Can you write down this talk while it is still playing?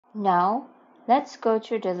Now, let's go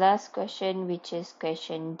through the last question, which is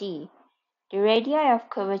question D. The radii of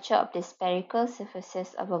curvature of the spherical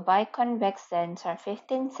surfaces of a biconvex lens are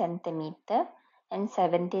 15 cm and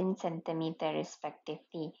 17 cm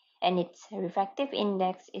respectively, and its refractive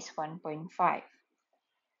index is 1.5.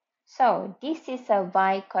 So, this is a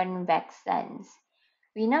biconvex lens.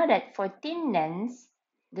 We know that for thin lens,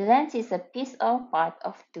 the lens is a piece or part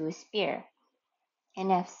of two spheres. And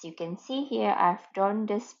as you can see here, I've drawn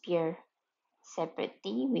the sphere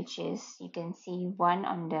separately, which is, you can see one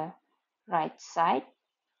on the right side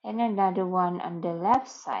and another one on the left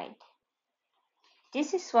side.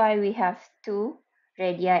 This is why we have two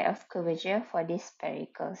radii of curvature for this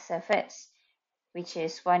spherical surface, which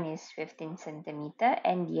is one is 15 cm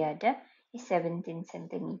and the other is 17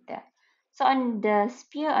 cm. So on the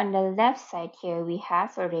sphere on the left side here, we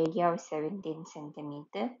have a radii of 17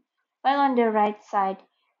 cm, while on the right side,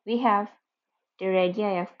 we have the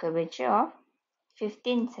radii of curvature of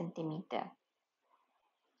 15 cm.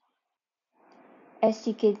 As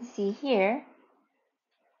you can see here,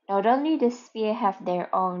 not only the sphere have their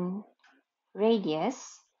own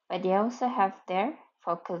radius, but they also have their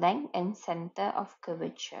focal length and center of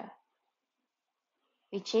curvature,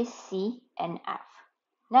 which is C and F.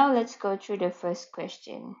 Now let's go through the first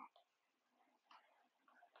question.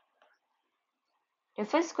 The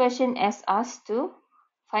first question asks us to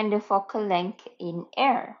find the focal length in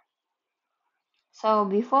air. So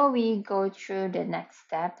before we go through the next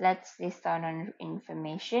step, let's list down our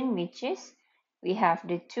information, which is we have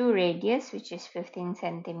the two radius, which is 15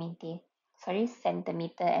 centimeter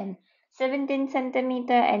and 17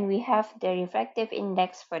 centimeter, and we have the refractive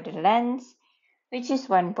index for the lens, which is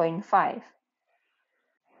 1.5.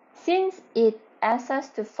 Since it asks us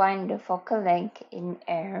to find the focal length in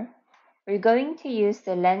air, we're going to use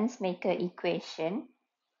the lens-maker equation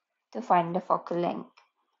to find the focal length.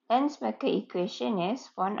 Lens-maker equation is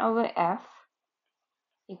 1 over f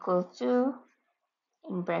equal to,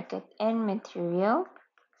 in bracket, n material,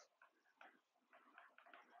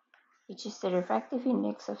 which is the refractive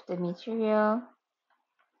index of the material,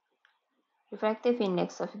 refractive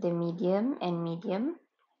index of the medium and medium,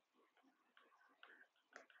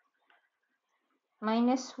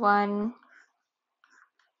 minus 1,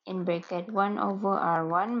 in bracket, 1 over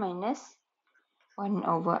r1 minus 1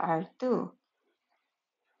 over r2.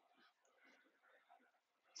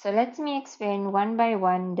 So let me explain one by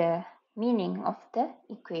one the meaning of the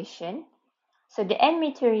equation. So the n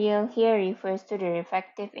material here refers to the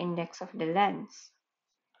refractive index of the lens.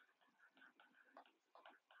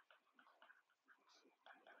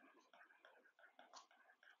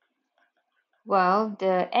 While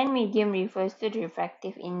the n medium refers to the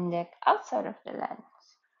refractive index outside of the lens.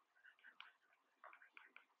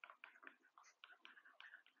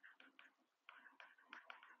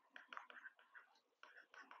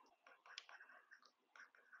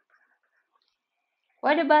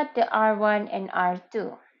 What about the R1 and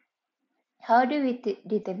R2? How do we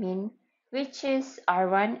determine which is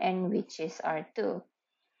R1 and which is R2?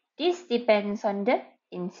 This depends on the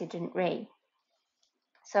incident ray.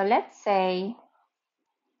 So let's say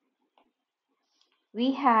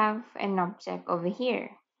we have an object over here.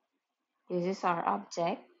 This is our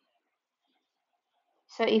object.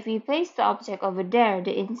 So if we place the object over there,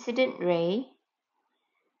 the incident ray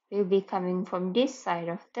will be coming from this side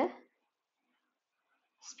of the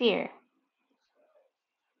sphere.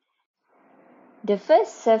 The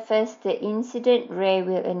first surface the incident ray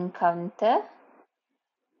will encounter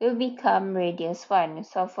will become radius 1.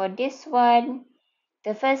 So for this one,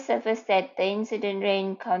 the first surface that the incident ray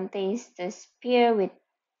encounters is the sphere with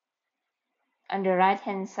on the right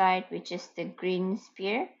hand side, which is the green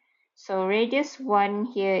sphere. So radius 1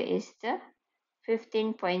 here is the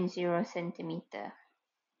 15.0 centimeter.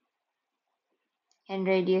 And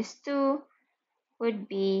radius 2 would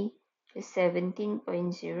be the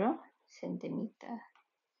 17.0 centimeter.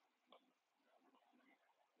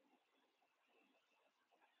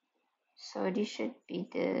 So this should be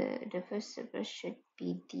the first surface should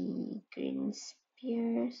be the green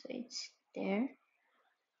sphere, so it's there.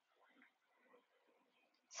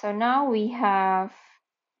 So now we have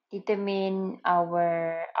determined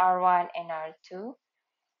our R1 and R2.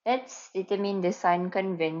 Let's determine the sign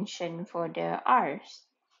convention for the R's.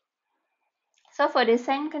 So for the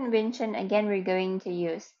sign convention, again, we're going to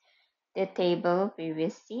use the table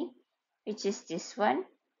previously, which is this one.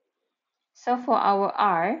 So for our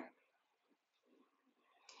R,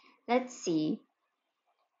 let's see.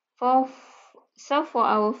 So for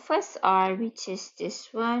our first R, which is this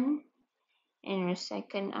one, and our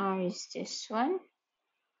second R is this one.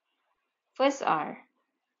 First R,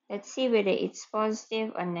 Let's see whether it's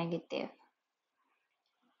positive or negative.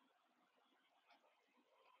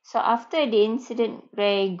 So after the incident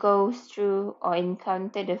ray goes through or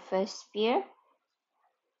encounter the first sphere,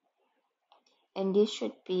 and this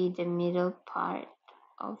should be the middle part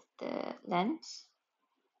of the lens,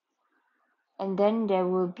 and then there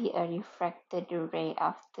will be a refracted ray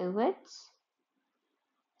afterwards.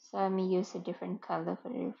 So let me use a different color for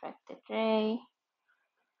the refracted ray.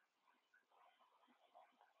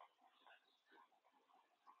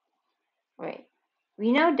 Right.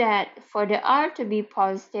 We know that for the R to be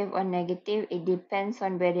positive or negative, it depends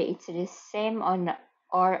on whether it's the same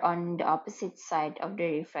or on the opposite side of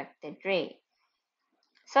the refracted ray.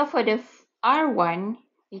 So for the R1,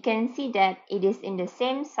 we can see that it is in the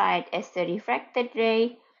same side as the refracted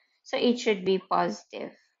ray, so it should be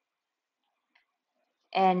positive.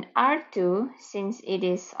 And R2, since it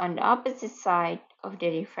is on the opposite side of the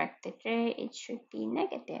refracted ray, it should be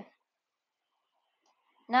negative.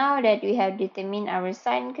 Now that we have determined our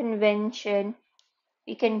sign convention,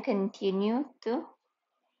 we can continue to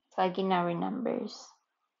plug in our numbers.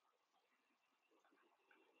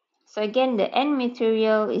 So again, the N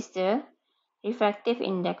material is the refractive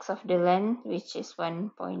index of the lens, which is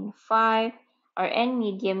 1.5. Our N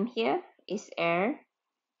medium here is air.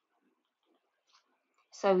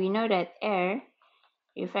 So we know that air,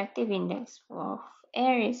 refractive index of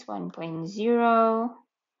air is 1.0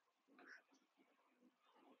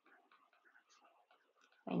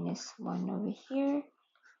 minus 1 over here.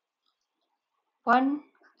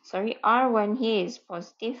 R1 here is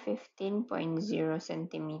positive 15.0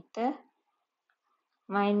 centimeter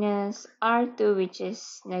minus R2, which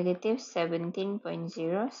is negative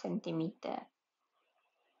 17.0 centimeter.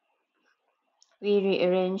 We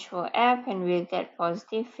rearrange for F and we'll get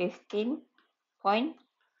positive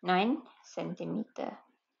 15.9 centimeter.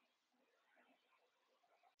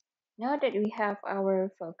 Now that we have our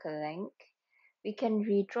focal length, we can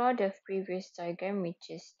redraw the previous diagram, which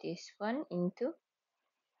is this one, into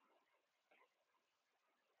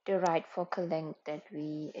the right focal length that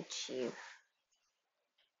we achieve.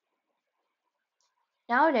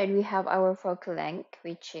 Now that we have our focal length,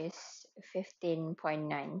 which is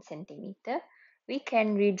 15.9 centimeter, we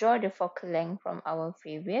can redraw the focal length from our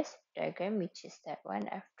previous diagram, which is that one.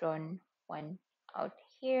 I've drawn one out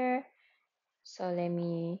here. So let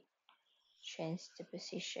me change the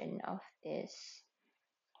position of this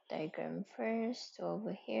diagram first to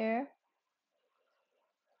over here.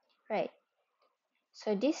 Right.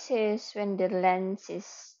 So this is when the lens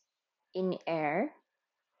is in air.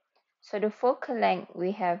 So the focal length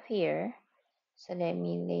we have here. So let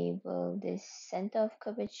me label this center of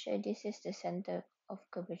curvature. This is the center of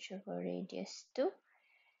curvature for radius 2.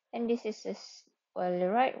 And this is the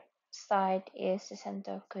right side is the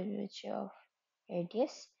center of curvature of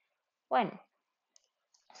radius 1.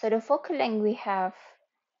 So the focal length we have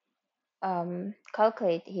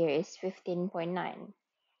calculated here is 15.9.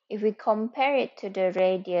 If we compare it to the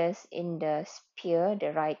radius in the sphere,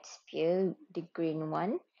 the right sphere, the green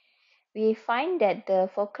one, we find that the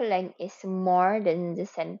focal length is more than the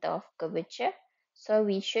center of curvature. So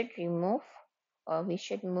we should move our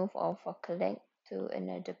focal length to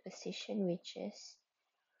another position, which is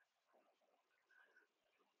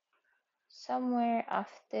somewhere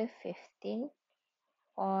after 15.0,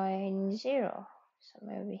 somewhere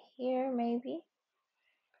over here maybe.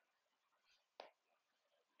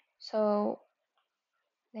 So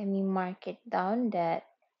let me mark it down that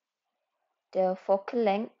the focal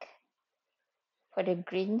length for the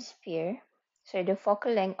green sphere, so the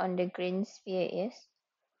focal length on the green sphere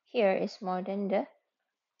is more than the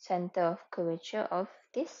center of curvature of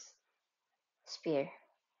this sphere.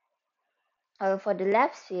 For the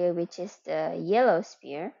left sphere, which is the yellow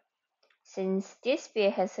sphere, since this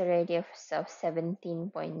sphere has a radius of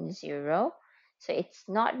 17.0, so it's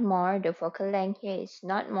not more, the focal length here is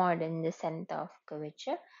not more than the center of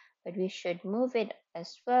curvature, but we should move it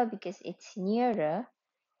as well because it's nearer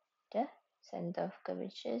the center of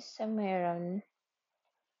curvature, somewhere around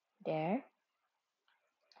there.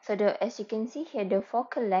 So as you can see here, the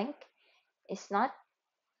focal length is not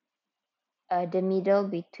the middle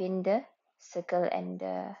between the circle and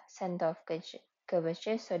the center of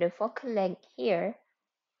curvature. So the focal length here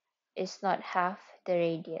is not half the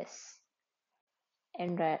radius.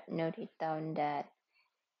 And note it down that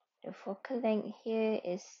the focal length here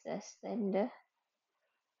is less than the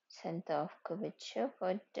center of curvature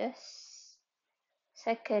for this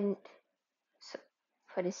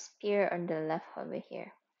for the sphere on the left over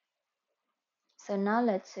here. So now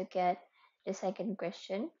let's look at the second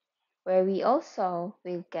question, where we also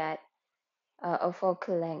will get a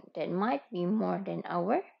focal length that might be more than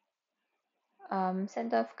our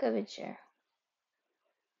center of curvature.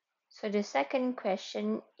 So the second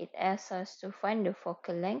question, it asks us to find the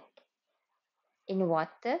focal length in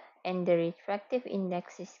water, and the refractive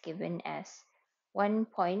index is given as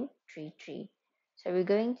 1.33. So we're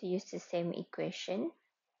going to use the same equation.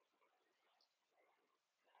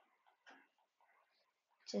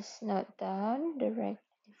 Just note down the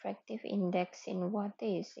refractive index in water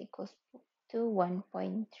is equals to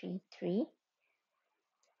 1.33.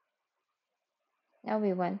 Now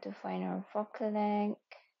we want to find our focal length.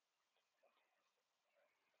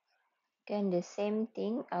 Again, the same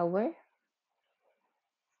thing, our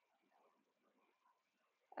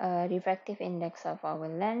refractive index of our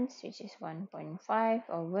lens, which is 1.5,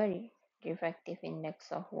 over refractive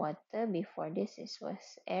index of water. Before this,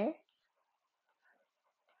 was air.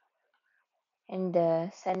 And the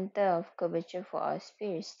center of curvature for our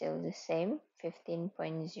sphere is still the same,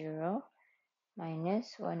 15.0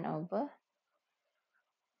 minus 1 over,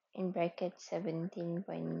 in bracket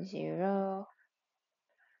 17.0,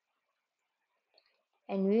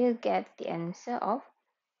 and we will get the answer of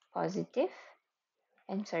positive,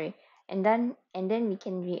 and then we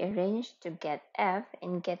can rearrange to get F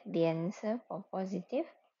and get the answer for positive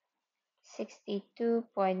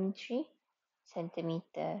 62.3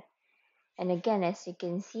 centimeter. And again, as you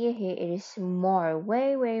can see here, it is more,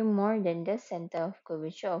 way more than the center of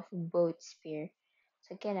curvature of both sphere.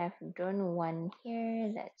 So again, I've drawn one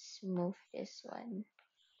here. Let's move this one.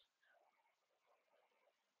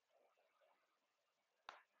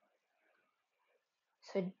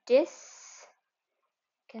 So this,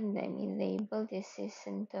 can let me label, this is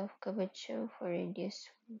center of curvature for radius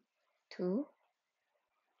 2.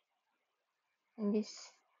 And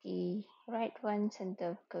this the right one, center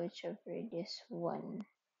of curvature for radius 1.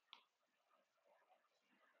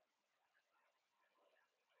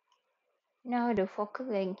 Now the focal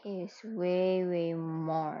length here is way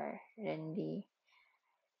more than the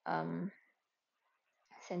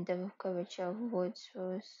center of curvature of both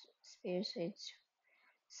spheres, so it's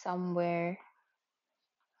somewhere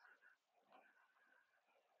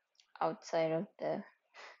outside of the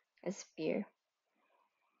sphere.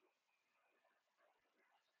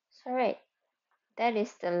 So right, that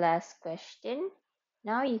is the last question.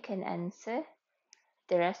 Now you can answer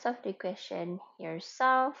the rest of the question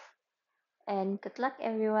yourself, and good luck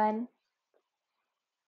everyone.